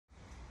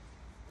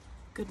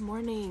Good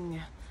morning.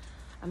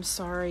 I'm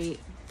sorry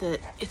that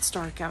it's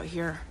dark out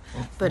here,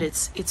 but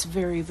it's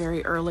very,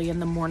 very early in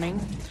the morning,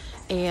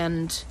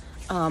 and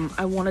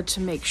I wanted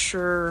to make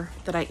sure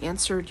that I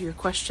answered your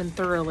question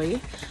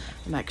thoroughly.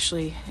 I'm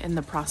actually in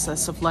the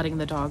process of letting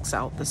the dogs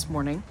out this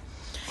morning,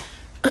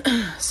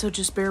 so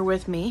just bear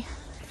with me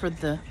for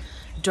the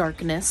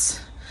darkness.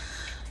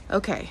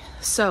 Okay,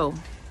 so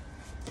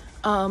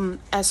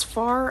as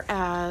far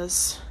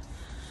as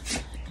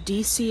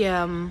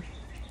DCM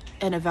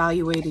and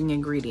evaluating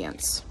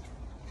ingredients,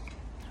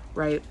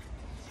 right?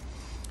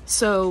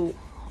 So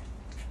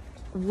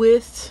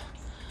with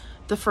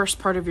the first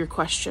part of your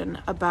question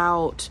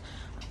about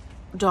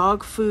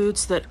dog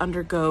foods that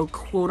undergo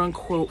quote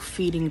unquote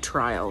feeding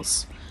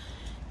trials,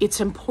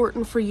 it's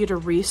important for you to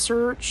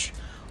research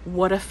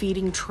what a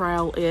feeding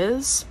trial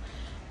is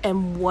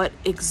and what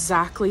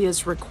exactly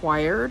is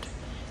required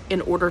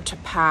in order to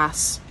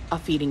pass a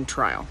feeding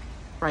trial,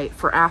 right?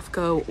 For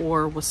AFCO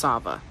or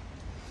WSAVA.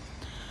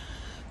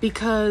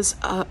 Because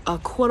a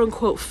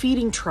quote-unquote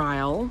feeding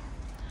trial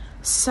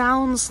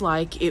sounds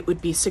like it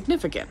would be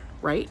significant,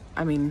 right?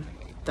 I mean,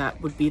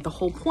 that would be the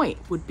whole point,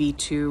 would be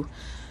to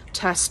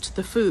test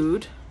the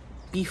food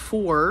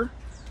before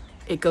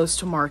it goes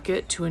to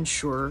market to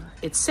ensure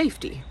its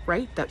safety,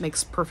 right? That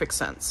makes perfect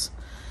sense.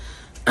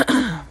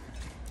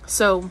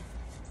 So,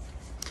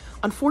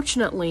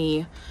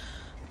 unfortunately,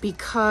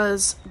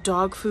 because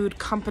dog food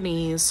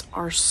companies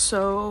are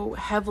so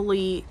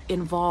heavily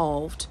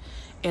involved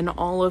in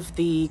all of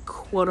the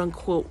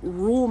quote-unquote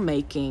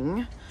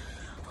rulemaking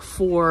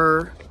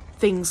for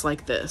things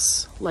like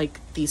this, like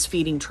these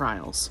feeding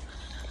trials,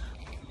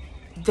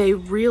 they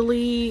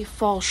really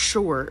fall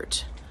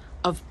short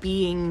of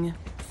being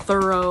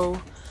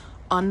thorough,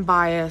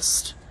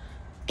 unbiased,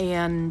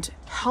 and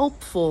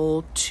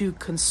helpful to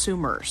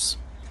consumers.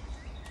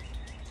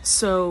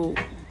 So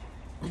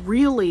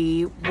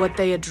really what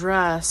they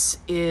address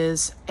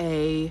is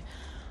a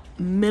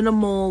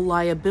minimal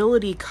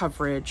liability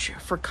coverage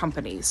for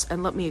companies.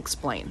 And let me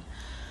explain.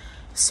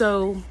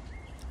 So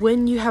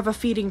when you have a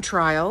feeding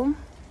trial,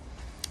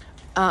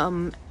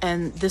 and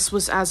this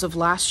was as of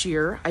last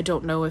year, I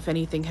don't know if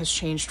anything has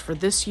changed for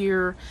this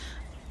year.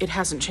 It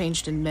hasn't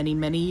changed in many,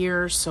 many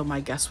years, so my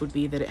guess would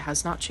be that it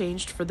has not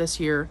changed for this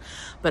year.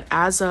 But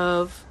as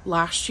of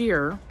last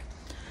year,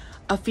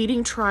 a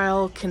feeding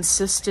trial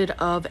consisted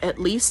of at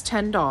least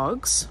 10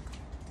 dogs,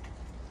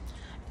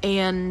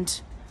 and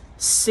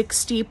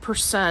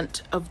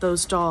 60% of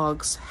those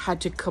dogs had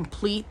to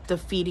complete the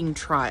feeding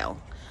trial.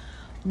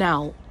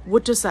 Now,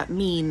 what does that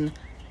mean,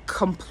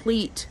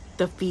 complete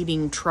the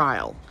feeding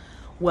trial?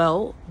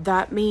 Well,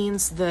 that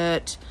means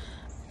that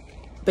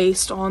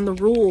based on the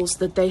rules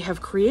that they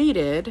have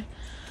created,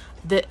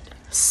 that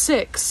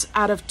 6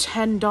 out of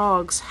 10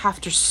 dogs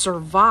have to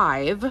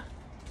survive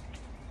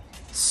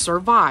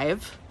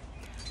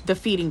the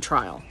feeding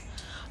trial.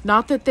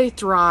 Not that they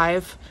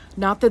thrive,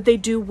 not that they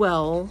do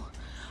well,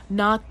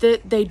 not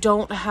that they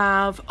don't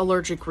have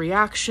allergic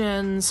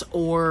reactions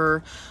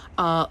or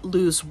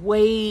lose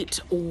weight,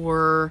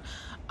 or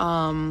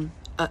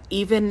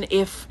even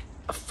if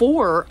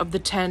 4 of the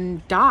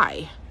 10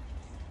 die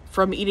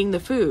from eating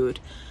the food.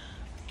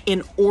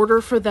 In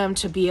order for them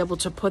to be able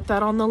to put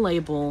that on the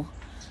label,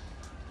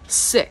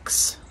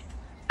 6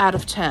 out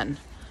of 10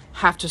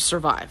 have to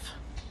survive.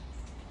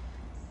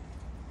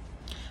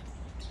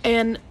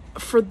 And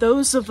for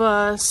those of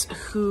us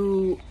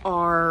who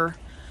are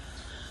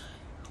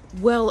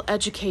well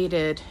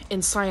educated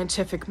in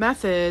scientific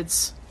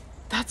methods,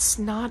 that's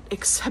not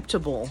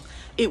acceptable.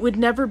 It would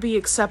never be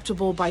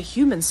acceptable by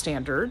human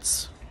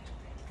standards,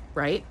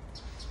 right?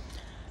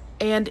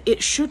 And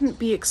it shouldn't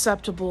be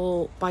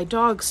acceptable by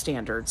dog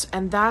standards.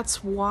 And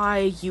that's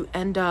why you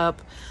end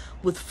up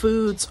with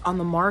foods on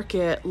the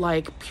market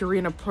like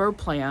Purina Pro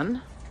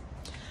Plan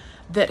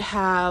that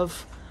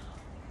have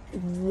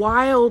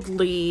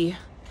wildly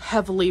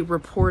heavily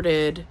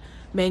reported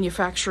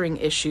manufacturing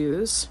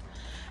issues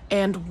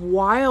and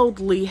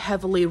wildly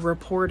heavily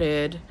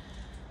reported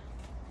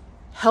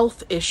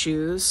health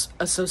issues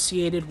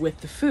associated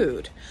with the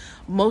food.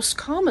 Most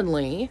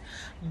commonly,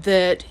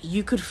 that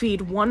you could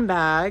feed 1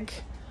 bag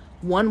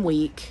 1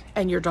 week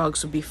and your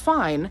dogs would be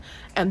fine,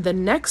 and the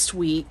next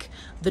week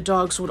the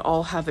dogs would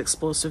all have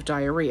explosive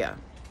diarrhea.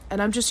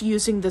 And I'm just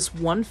using this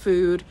one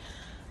food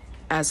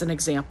as an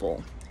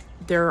example.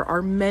 There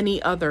are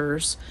many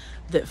others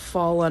that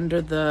fall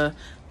under the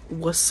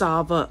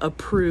WSAVA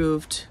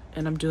approved,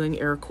 and I'm doing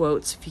air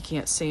quotes if you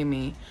can't see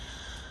me,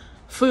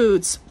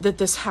 foods that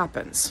this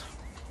happens,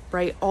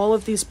 right? All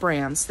of these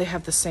brands, they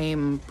have the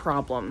same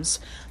problems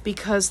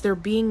because they're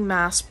being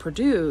mass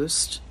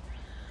produced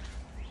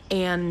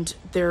and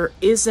there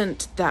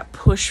isn't that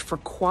push for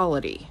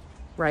quality,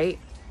 right?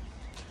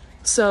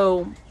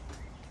 So,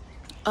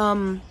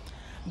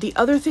 the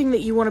other thing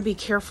that you want to be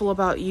careful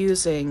about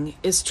using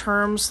is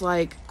terms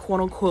like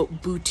quote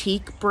unquote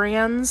boutique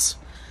brands.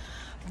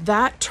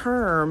 That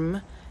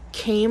term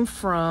came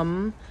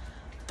from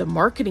the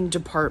marketing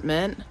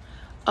department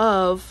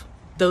of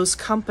those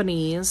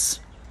companies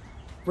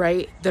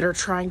right, that are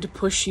trying to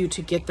push you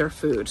to get their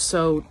food.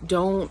 So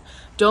don't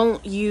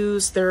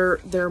use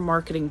their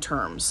marketing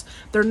terms.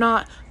 They're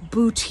not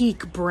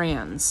boutique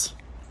brands,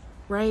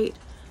 right?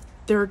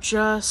 They're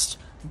just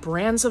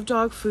brands of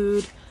dog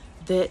food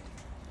that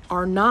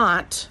are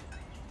not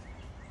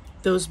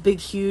those big,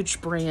 huge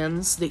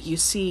brands that you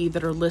see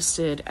that are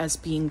listed as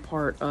being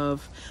part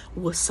of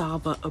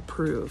WSAVA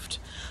approved.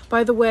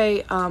 By the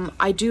way,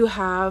 I do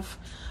have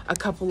a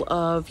couple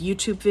of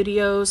YouTube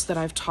videos that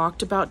I've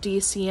talked about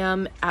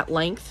DCM at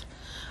length.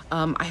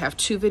 I have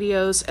 2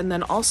 videos, and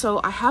then also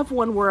I have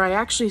one where I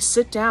actually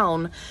sit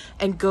down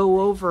and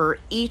go over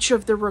each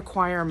of the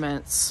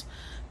requirements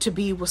to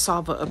be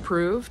WSAVA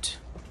approved.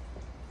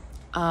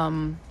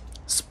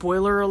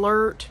 Spoiler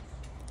alert,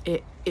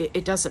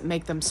 it doesn't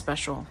make them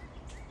special.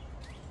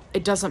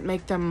 It doesn't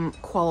make them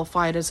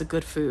qualified as a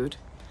good food.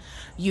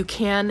 You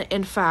can,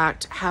 in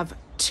fact, have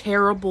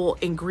terrible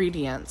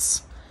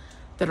ingredients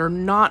that are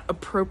not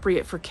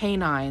appropriate for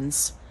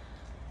canines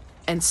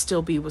and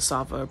still be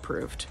WSAVA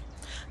approved.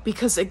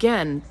 Because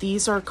again,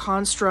 these are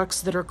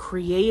constructs that are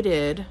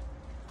created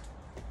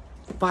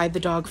by the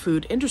dog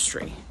food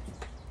industry.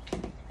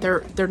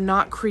 They're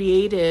not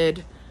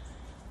created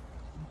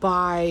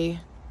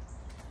by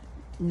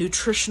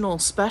nutritional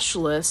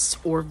specialists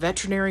or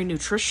veterinary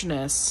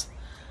nutritionists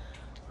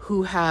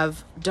who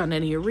have done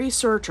any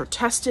research or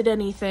tested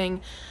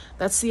anything.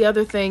 That's the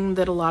other thing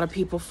that a lot of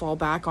people fall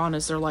back on,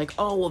 is they're like,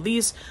 oh, well,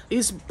 these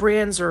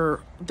brands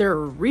they're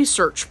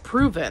research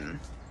proven.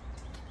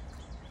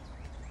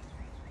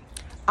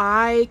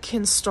 I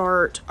can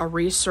start a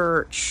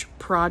research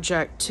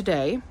project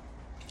today,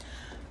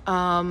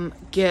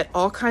 get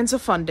all kinds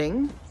of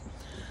funding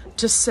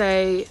to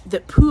say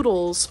that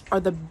poodles are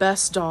the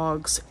best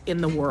dogs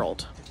in the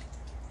world.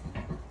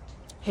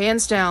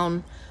 Hands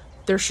down,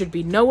 there should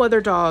be no other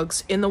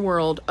dogs in the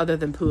world other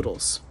than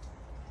poodles.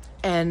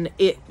 And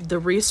the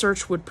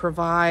research would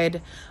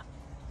provide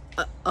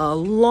a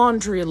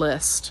laundry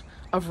list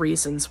of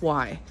reasons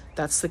why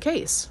that's the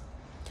case.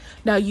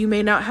 Now, you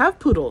may not have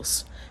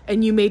poodles,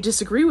 and you may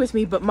disagree with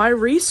me, but my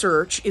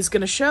research is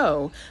going to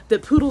show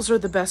that poodles are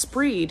the best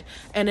breed,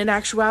 and in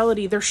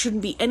actuality, there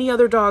shouldn't be any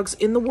other dogs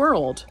in the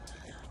world,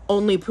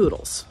 only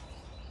poodles.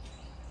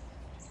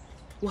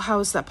 Well, how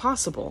is that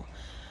possible?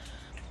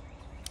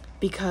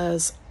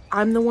 Because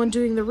I'm the one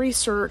doing the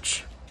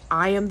research.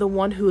 I am the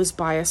one who is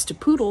biased to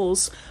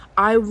poodles.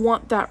 I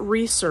want that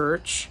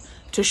research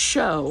to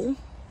show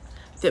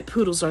that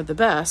poodles are the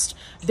best.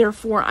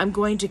 Therefore, I'm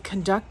going to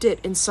conduct it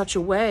in such a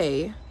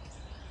way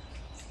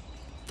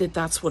that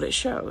that's what it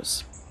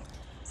shows.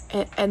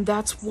 And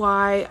that's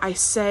why I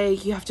say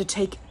you have to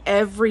take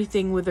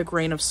everything with a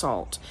grain of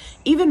salt.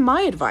 Even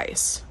my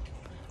advice.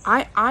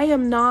 I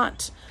am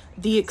not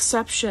the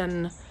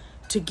exception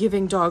to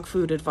giving dog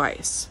food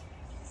advice.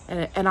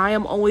 And I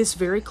am always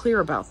very clear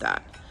about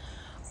that.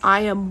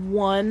 I am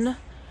one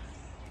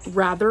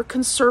rather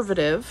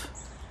conservative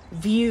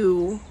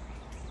view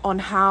on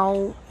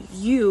how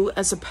you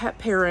as a pet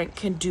parent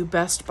can do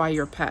best by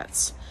your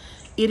pets.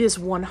 It is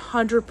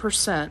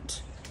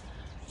 100%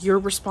 your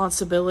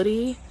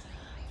responsibility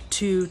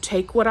to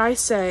take what I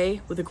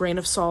say with a grain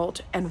of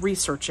salt and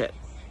research it.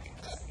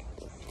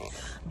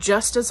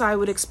 Just as I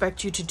would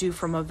expect you to do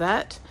from a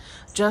vet,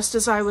 just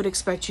as I would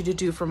expect you to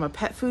do from a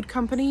pet food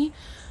company,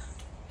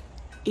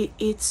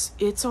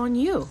 it's on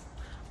you.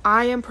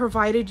 I am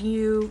providing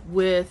you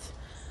with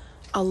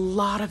a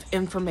lot of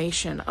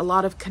information, a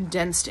lot of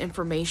condensed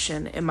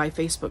information in my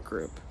Facebook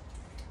group.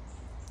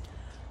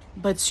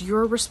 But it's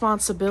your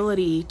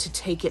responsibility to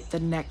take it the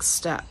next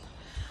step.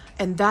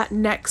 And that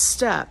next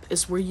step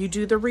is where you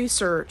do the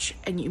research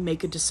and you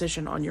make a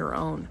decision on your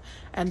own.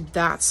 And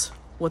that's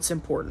what's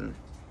important.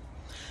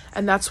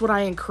 And that's what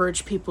I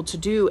encourage people to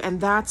do.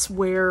 And that's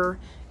where,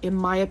 in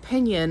my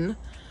opinion,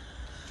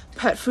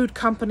 pet food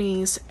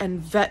companies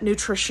and vet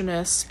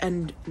nutritionists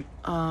and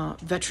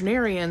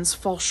veterinarians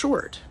fall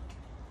short.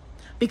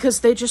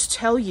 Because they just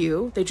tell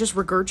you, they just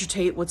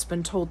regurgitate what's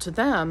been told to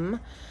them,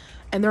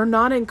 and they're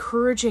not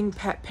encouraging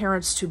pet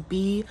parents to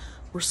be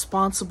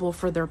responsible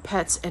for their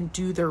pets and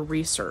do their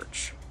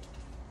research.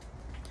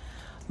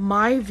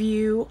 My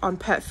view on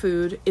pet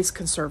food is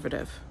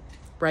conservative,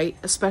 right?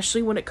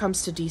 Especially when it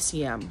comes to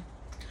DCM.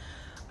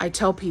 I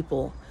tell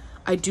people,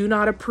 I do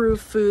not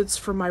approve foods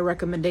from my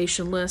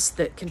recommendation list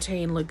that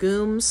contain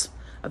legumes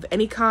of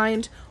any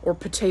kind or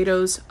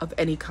potatoes of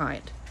any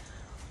kind.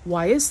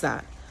 Why is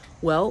that?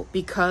 Well,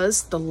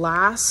 because the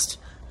last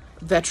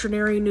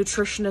veterinary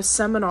nutritionist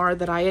seminar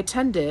that I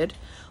attended,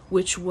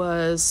 which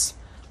was,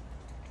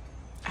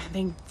 I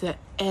think the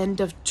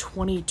end of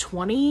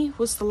 2020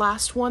 was the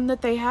last one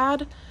that they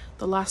had,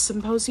 the last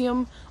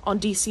symposium on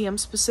DCM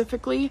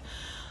specifically,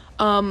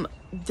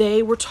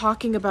 they were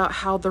talking about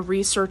how the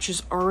research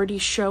is already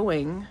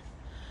showing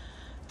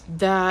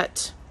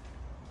that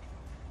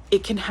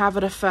it can have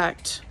an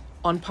effect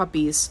on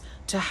puppies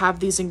to have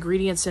these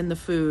ingredients in the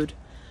food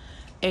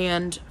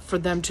and for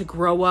them to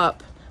grow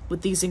up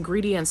with these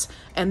ingredients,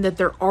 and that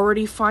they're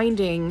already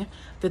finding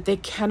that they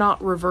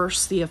cannot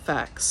reverse the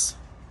effects.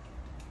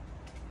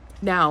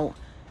 Now,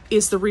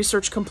 Is the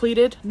research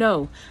completed?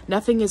 No,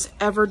 nothing is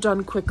ever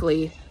done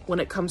quickly when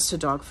it comes to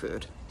dog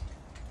food.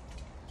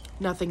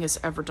 Nothing is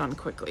ever done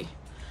quickly.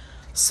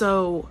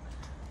 So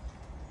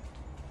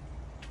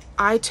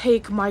I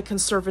take my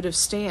conservative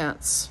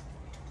stance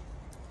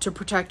to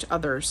protect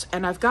others,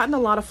 and I've gotten a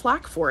lot of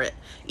flack for it,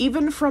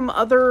 even from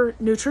other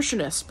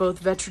nutritionists, both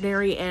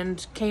veterinary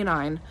and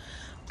canine.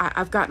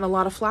 I've gotten a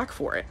lot of flack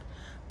for it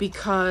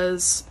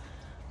because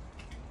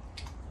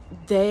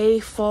they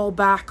fall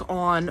back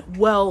on,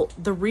 well,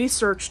 the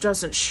research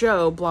doesn't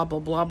show blah, blah,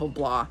 blah, blah,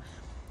 blah.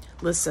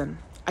 Listen,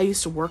 I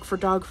used to work for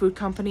dog food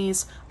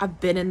companies.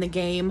 I've been in the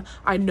game.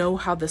 I know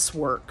how this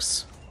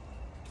works.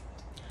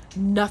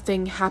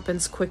 Nothing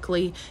happens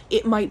quickly.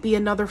 It might be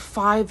another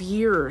 5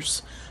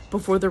 years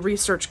before the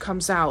research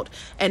comes out.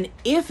 And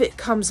if it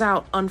comes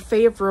out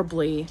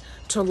unfavorably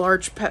to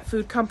large pet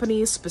food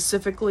companies,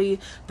 specifically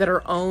that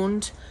are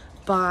owned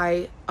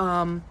by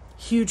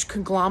huge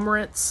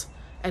conglomerates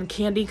and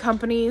candy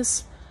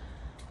companies,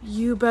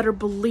 you better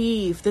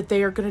believe that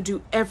they are going to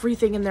do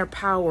everything in their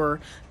power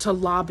to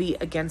lobby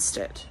against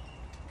it.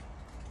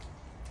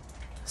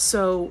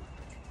 So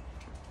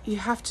you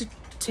have to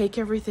take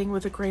everything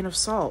with a grain of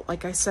salt.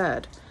 Like I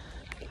said,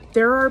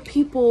 there are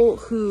people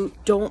who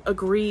don't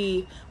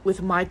agree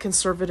with my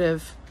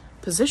conservative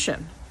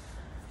position,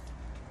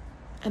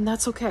 and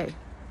that's okay.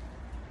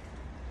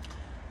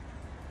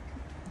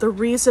 The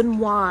reason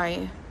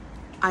why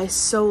I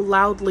so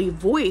loudly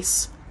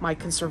voice my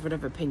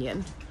conservative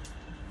opinion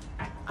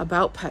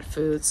about pet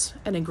foods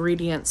and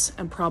ingredients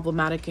and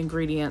problematic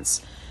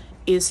ingredients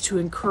is to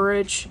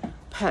encourage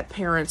pet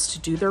parents to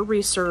do their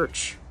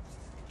research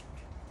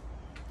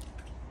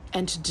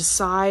and to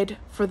decide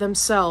for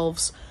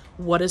themselves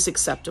what is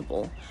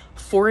acceptable.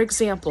 For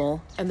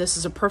example, and this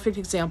is a perfect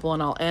example,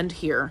 and I'll end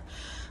here,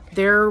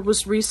 there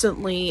was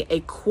recently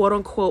a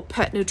quote-unquote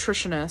pet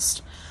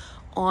nutritionist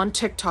on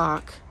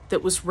TikTok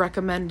that was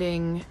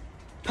recommending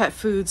pet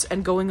foods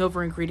and going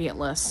over ingredient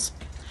lists.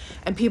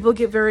 And people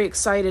get very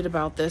excited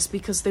about this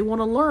because they want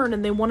to learn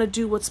and they want to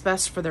do what's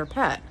best for their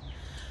pet.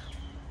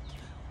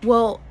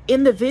 Well,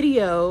 in the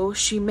video,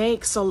 she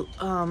makes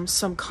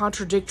some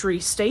contradictory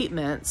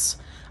statements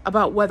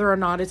about whether or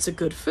not it's a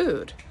good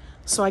food.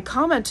 So I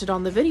commented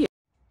on the video.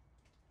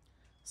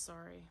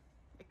 Sorry,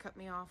 it cut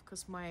me off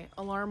because my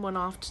alarm went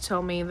off to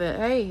tell me that,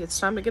 hey, it's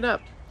time to get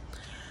up.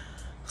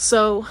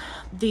 So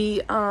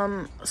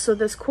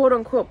this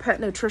quote-unquote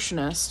pet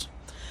nutritionist,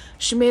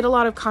 she made a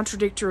lot of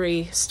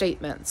contradictory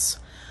statements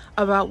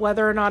about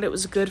whether or not it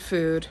was good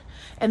food,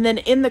 and then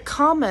in the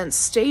comments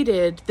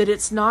stated that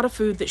it's not a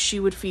food that she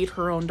would feed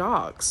her own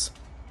dogs,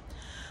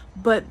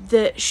 but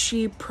that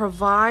she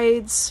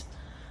provides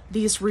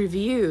these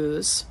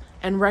reviews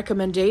and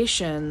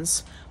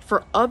recommendations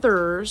for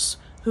others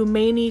who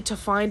may need to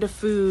find a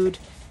food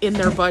in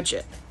their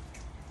budget.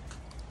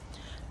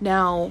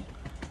 Now,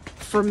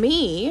 for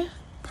me,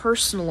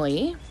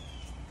 personally,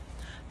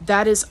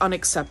 that is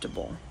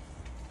unacceptable,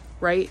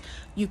 right?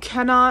 You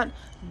cannot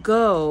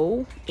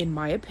go, in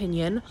my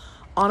opinion,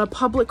 on a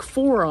public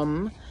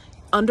forum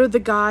under the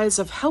guise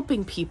of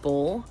helping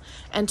people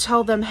and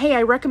tell them, hey,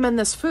 I recommend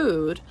this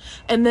food,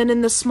 and then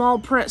in the small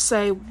print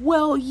say,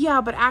 well, yeah,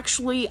 but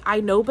actually I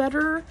know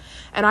better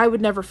and I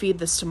would never feed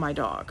this to my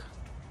dog.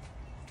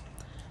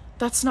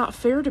 That's not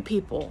fair to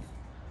people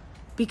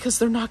because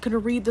they're not going to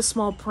read the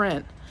small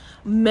print.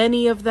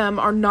 Many of them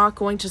are not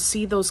going to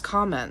see those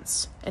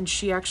comments, and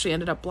she actually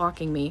ended up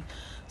blocking me,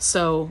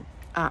 so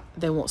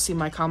they won't see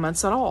my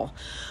comments at all.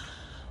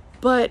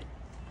 But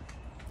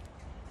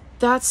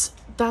that's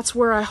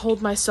where I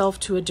hold myself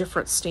to a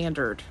different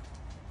standard,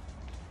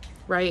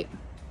 right?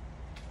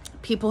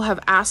 People have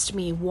asked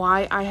me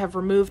why I have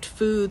removed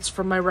foods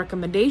from my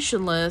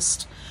recommendation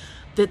list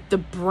that the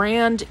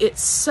brand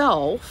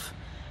itself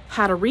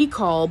had a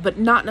recall, but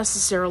not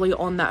necessarily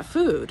on that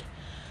food.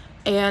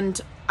 And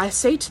I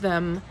say to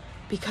them,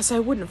 because I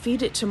wouldn't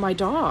feed it to my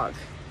dog.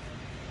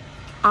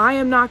 I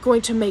am not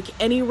going to make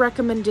any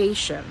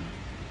recommendation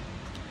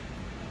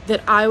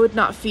that I would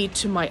not feed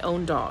to my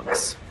own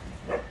dogs,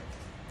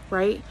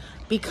 right?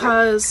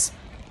 Because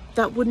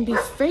that wouldn't be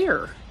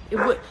fair.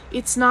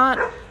 It's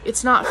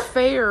not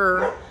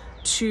fair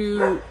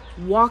to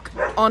walk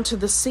onto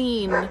the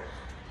scene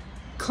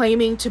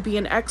claiming to be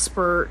an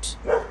expert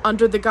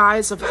under the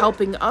guise of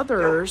helping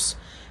others,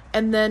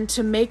 and then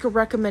to make a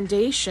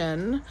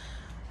recommendation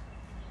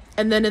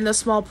and then in the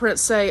small print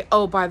say,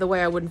 oh, by the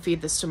way, I wouldn't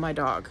feed this to my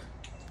dog.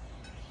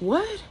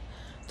 What?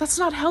 That's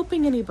not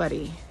helping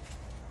anybody.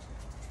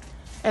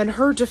 And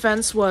her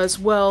defense was,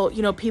 well,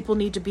 you know, people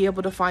need to be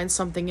able to find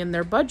something in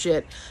their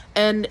budget.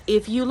 And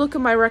if you look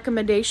at my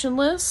recommendation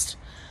list,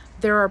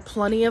 there are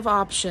plenty of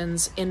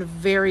options in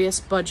various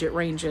budget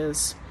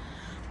ranges.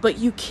 But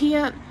you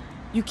can't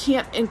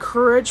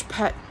encourage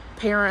pet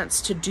parents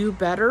to do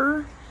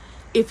better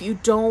if you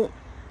don't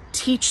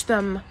teach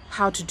them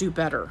how to do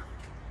better.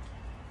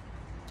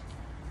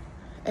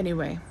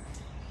 Anyway,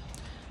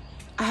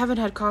 I haven't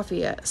had coffee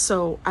yet,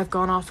 so I've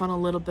gone off on a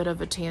little bit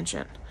of a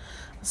tangent.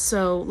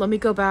 So let me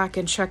go back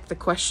and check the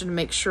question to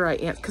make sure I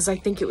answer, because I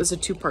think it was a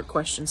two-part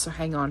question, so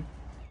hang on.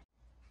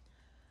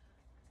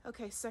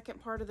 Okay,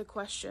 second part of the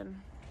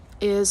question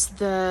is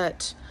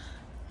that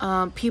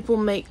people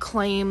make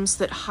claims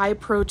that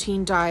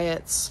high-protein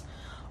diets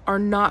are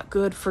not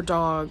good for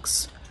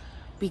dogs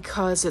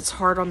because it's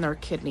hard on their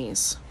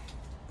kidneys.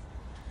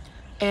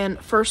 And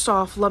first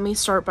off, let me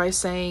start by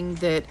saying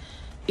that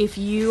if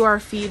you are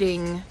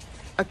feeding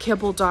a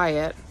kibble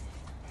diet,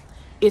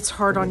 it's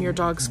hard on your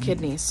dog's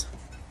kidneys.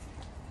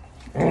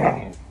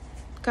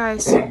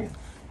 Guys,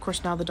 of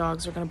course now the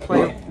dogs are going to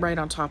play right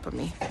on top of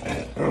me.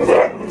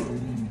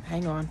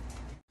 Hang on.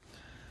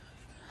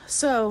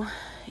 So,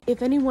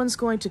 if anyone's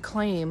going to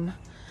claim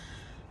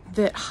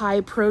that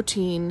high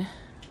protein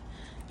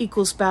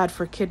equals bad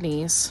for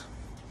kidneys,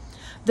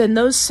 then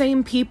those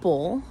same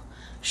people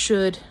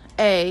should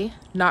A,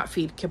 not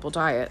feed kibble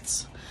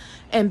diets,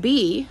 and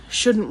B,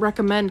 shouldn't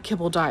recommend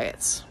kibble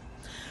diets,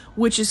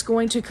 which is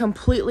going to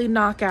completely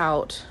knock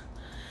out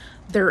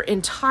their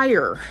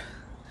entire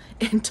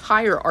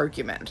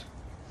argument.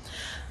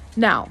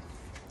 Now,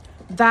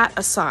 that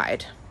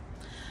aside,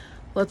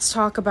 let's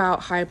talk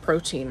about high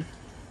protein,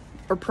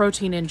 or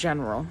protein in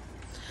general.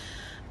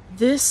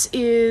 This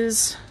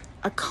is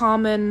a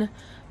common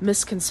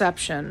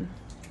misconception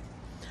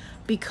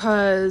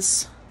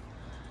because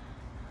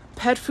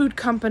pet food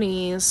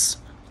companies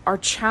are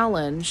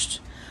challenged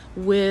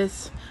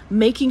with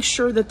making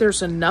sure that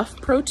there's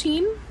enough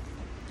protein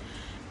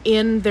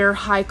in their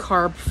high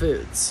carb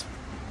foods.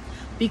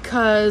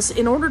 Because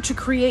in order to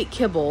create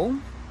kibble,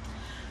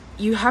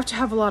 you have to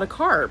have a lot of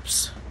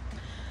carbs,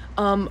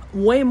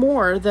 way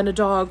more than a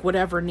dog would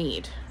ever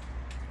need,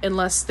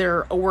 unless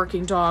they're a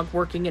working dog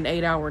working an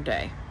 8-hour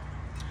day.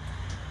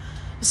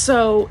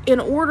 So in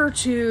order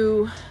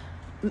to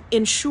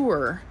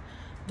ensure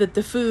that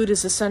the food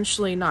is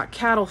essentially not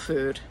cattle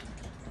food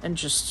and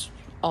just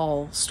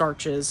all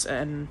starches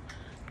and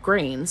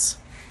grains,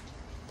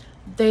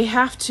 they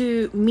have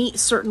to meet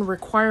certain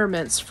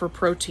requirements for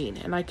protein.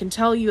 And I can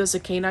tell you, as a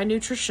canine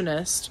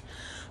nutritionist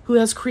who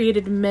has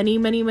created many,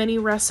 many, many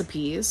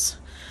recipes,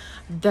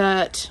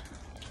 that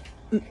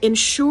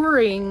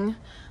ensuring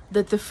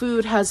that the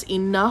food has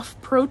enough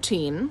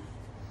protein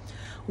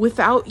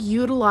without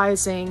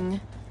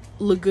utilizing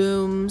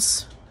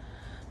legumes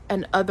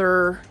and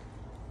other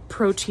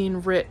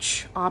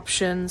protein-rich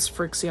options,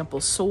 for example,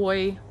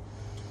 soy,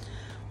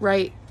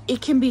 right? It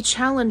can be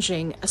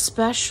challenging,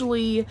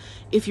 especially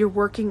if you're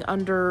working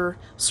under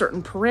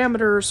certain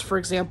parameters, for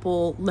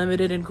example,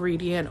 limited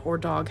ingredient, or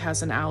dog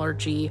has an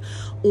allergy,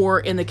 or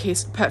in the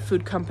case of pet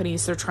food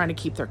companies, they're trying to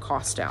keep their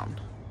costs down.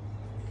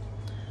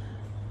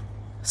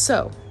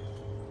 So,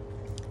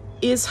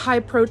 is high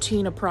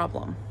protein a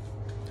problem?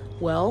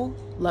 Well,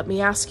 let me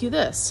ask you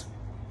this.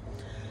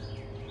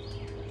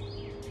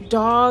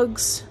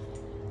 Dogs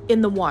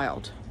in the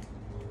wild,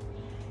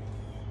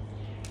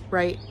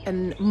 right?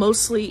 And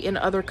mostly in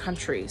other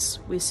countries,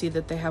 we see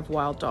that they have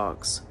wild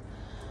dogs.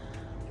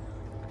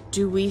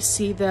 Do we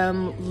see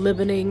them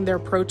limiting their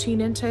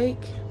protein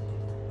intake?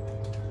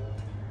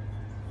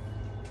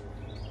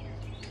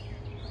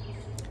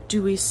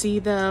 Do we see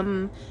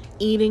them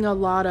eating a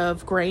lot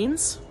of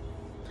grains?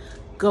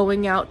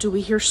 Going out, do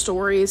we hear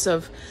stories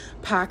of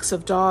packs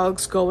of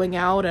dogs going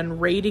out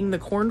and raiding the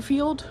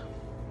cornfield?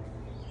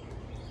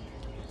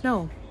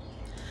 No,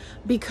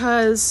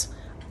 because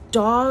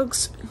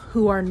dogs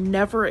who are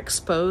never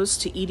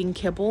exposed to eating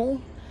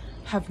kibble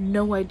have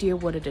no idea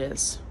what it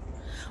is.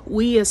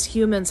 We as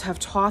humans have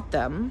taught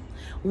them,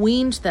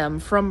 weaned them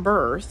from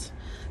birth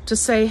to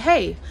say,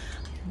 hey,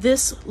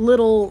 this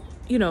little,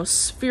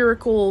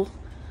 spherical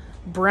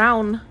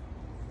brown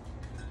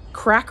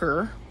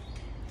cracker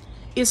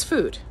is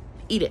food.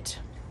 Eat it,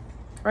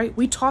 right?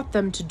 We taught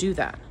them to do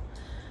that.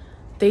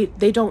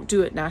 They don't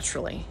do it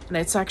naturally. And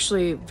it's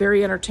actually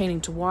very entertaining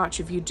to watch.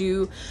 If you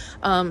do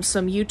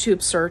some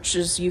YouTube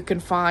searches, you can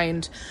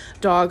find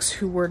dogs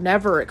who were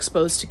never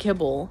exposed to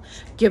kibble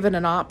given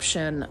an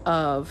option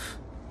of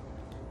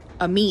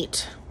a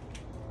meat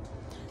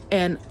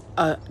and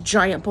a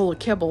giant bowl of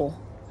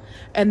kibble,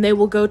 and they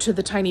will go to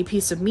the tiny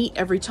piece of meat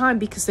every time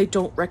because they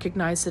don't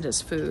recognize it as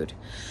food.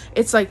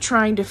 It's like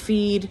trying to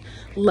feed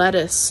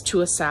lettuce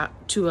to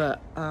a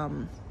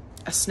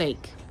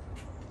snake.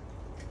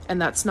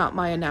 And that's not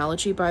my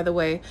analogy, by the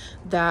way.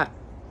 That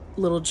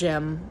little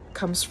gem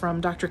comes from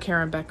Dr.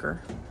 Karen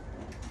Becker.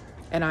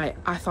 And I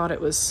thought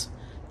it was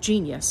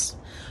genius,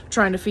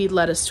 trying to feed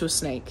lettuce to a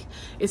snake.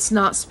 It's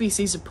not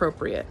species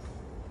appropriate,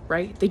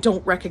 right? They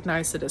don't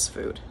recognize it as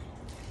food.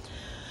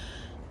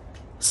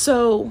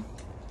 So,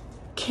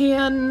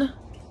 can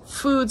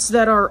foods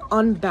that are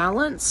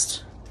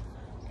unbalanced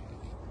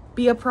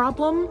be a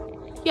problem?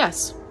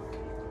 Yes.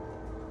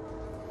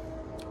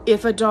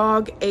 If a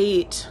dog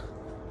ate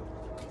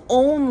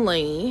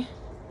only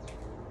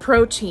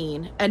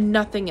protein and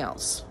nothing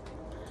else,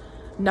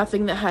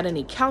 nothing that had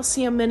any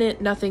calcium in it,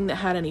 nothing that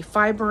had any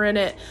fiber in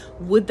it,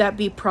 would that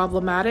be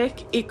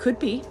problematic? It could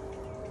be.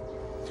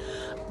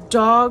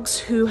 Dogs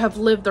who have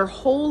lived their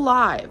whole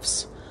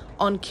lives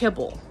on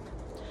kibble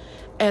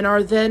and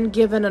are then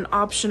given an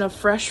option of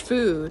fresh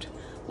food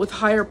with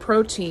higher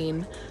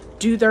protein,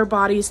 do their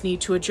bodies need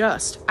to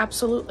adjust?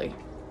 Absolutely.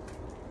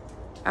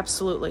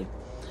 Absolutely.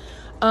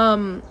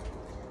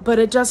 But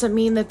it doesn't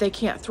mean that they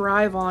can't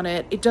thrive on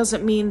it. It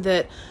doesn't mean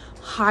that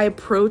high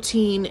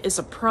protein is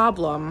a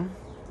problem.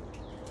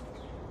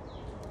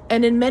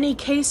 And in many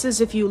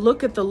cases, if you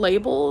look at the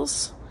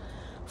labels,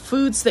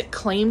 foods that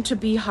claim to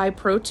be high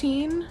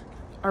protein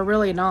are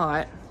really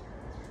not.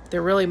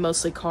 They're really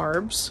mostly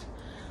carbs,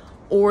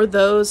 or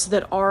those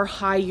that are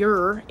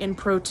higher in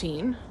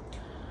protein.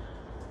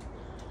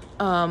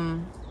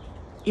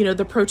 You know,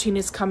 the protein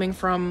is coming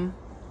from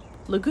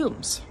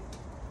legumes.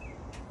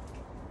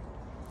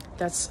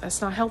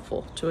 That's not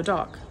helpful to a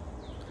dog.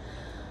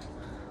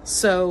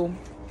 So,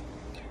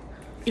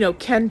 you know,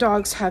 can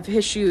dogs have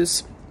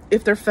issues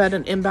if they're fed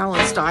an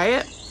imbalanced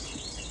diet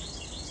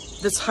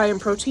that's high in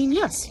protein?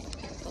 Yes.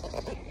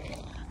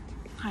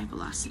 High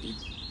velocity.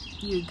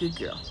 You're a good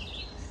girl.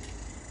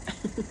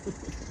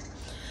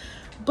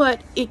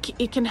 But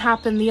it can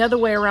happen the other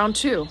way around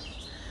too.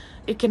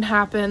 It can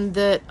happen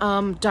that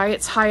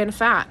diets high in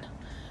fat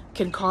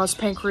can cause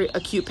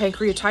acute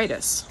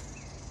pancreatitis.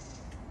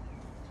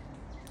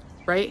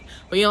 Right?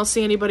 But you don't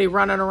see anybody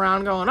running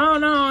around going, oh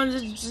no,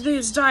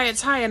 this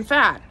diet's high in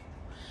fat.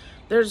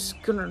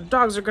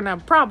 Dogs are gonna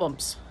have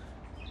problems.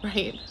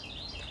 Right?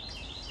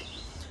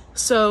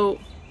 So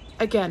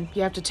again,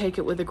 you have to take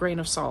it with a grain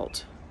of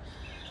salt.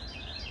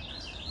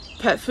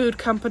 Pet food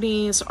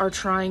companies are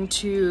trying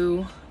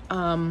to,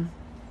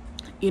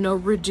 you know,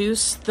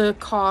 reduce the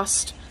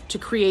cost to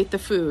create the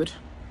food,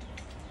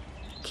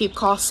 keep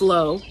costs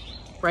low,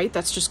 right?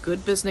 That's just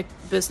good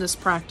business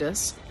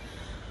practice,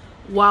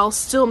 while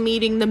still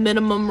meeting the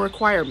minimum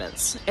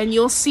requirements. And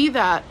you'll see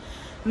that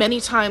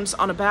many times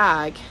on a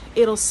bag.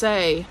 It'll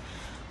say,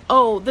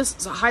 oh, this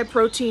is a high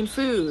protein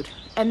food.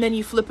 And then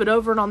you flip it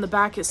over and on the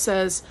back it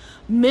says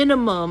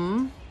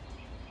minimum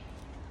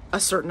a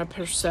certain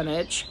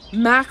percentage,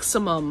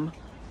 maximum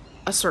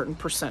a certain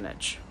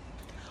percentage.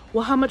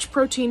 Well, how much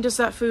protein does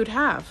that food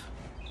have?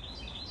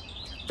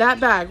 That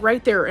bag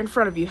right there in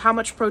front of you, how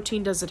much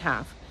protein does it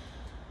have?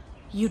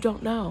 You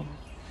don't know.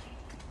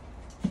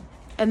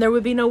 And there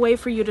would be no way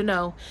for you to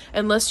know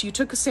unless you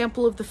took a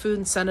sample of the food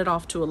and sent it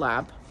off to a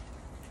lab.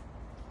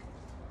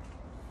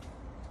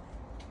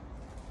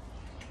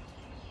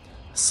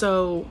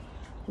 So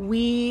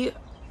we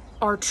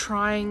are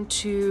trying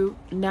to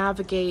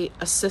navigate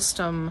a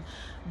system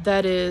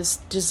that is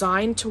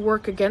designed to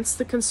work against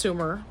the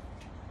consumer,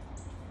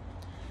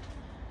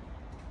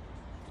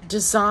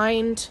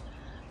 designed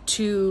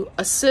to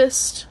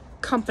assist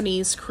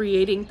companies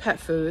creating pet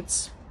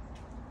foods,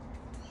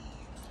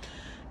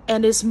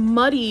 and is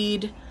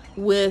muddied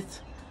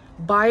with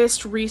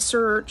biased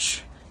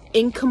research,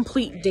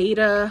 incomplete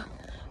data,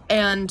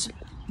 and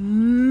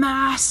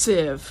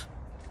massive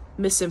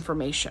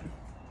misinformation.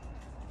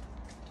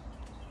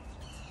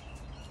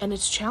 And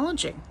it's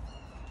challenging.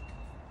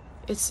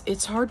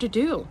 It's hard to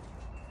do.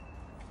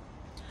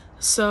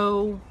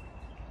 So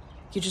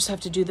you just have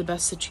to do the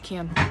best that you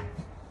can.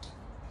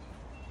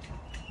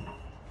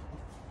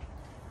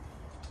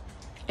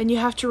 And you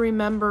have to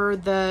remember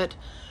that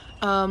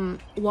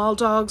while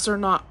dogs are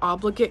not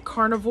obligate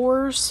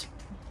carnivores,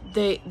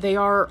 they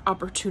are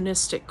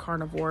opportunistic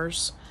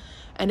carnivores.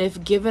 And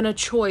if given a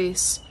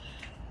choice,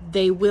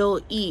 they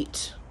will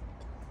eat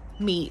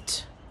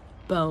meat,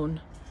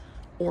 bone,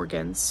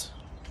 organs,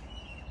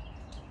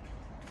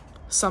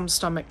 some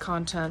stomach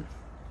content,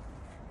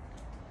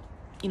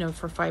 you know,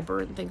 for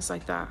fiber and things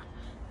like that.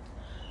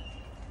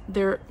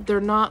 They're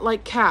not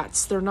like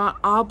cats. They're not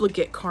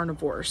obligate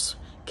carnivores.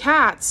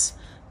 Cats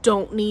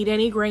don't need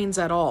any grains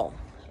at all.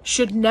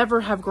 Should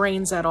never have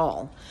grains at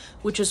all.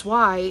 Which is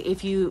why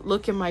if you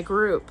look in my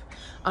group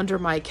under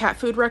my cat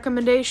food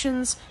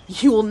recommendations,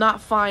 you will not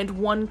find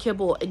one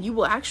kibble, and you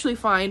will actually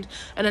find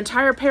an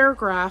entire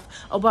paragraph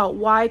about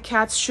why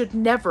cats should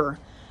never,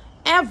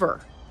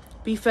 ever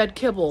be fed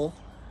kibble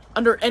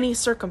under any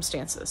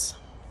circumstances.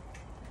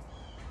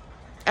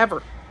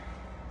 Ever.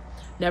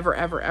 Never,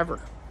 ever, ever.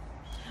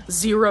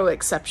 Zero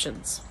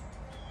exceptions.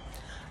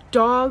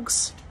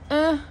 Dogs,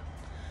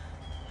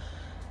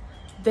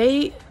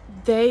 they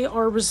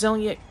are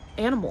resilient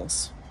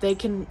animals. They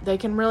can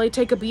really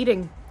take a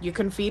beating. You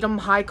can feed them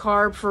high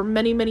carb for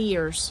many, many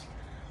years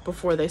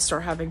before they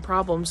start having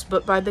problems.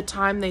 But by the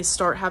time they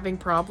start having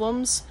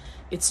problems,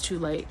 it's too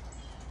late.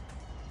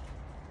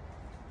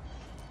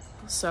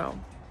 So,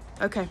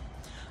 okay.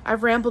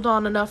 I've rambled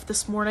on enough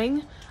this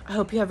morning. I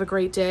hope you have a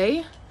great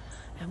day,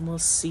 and we'll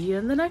see you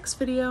in the next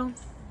video.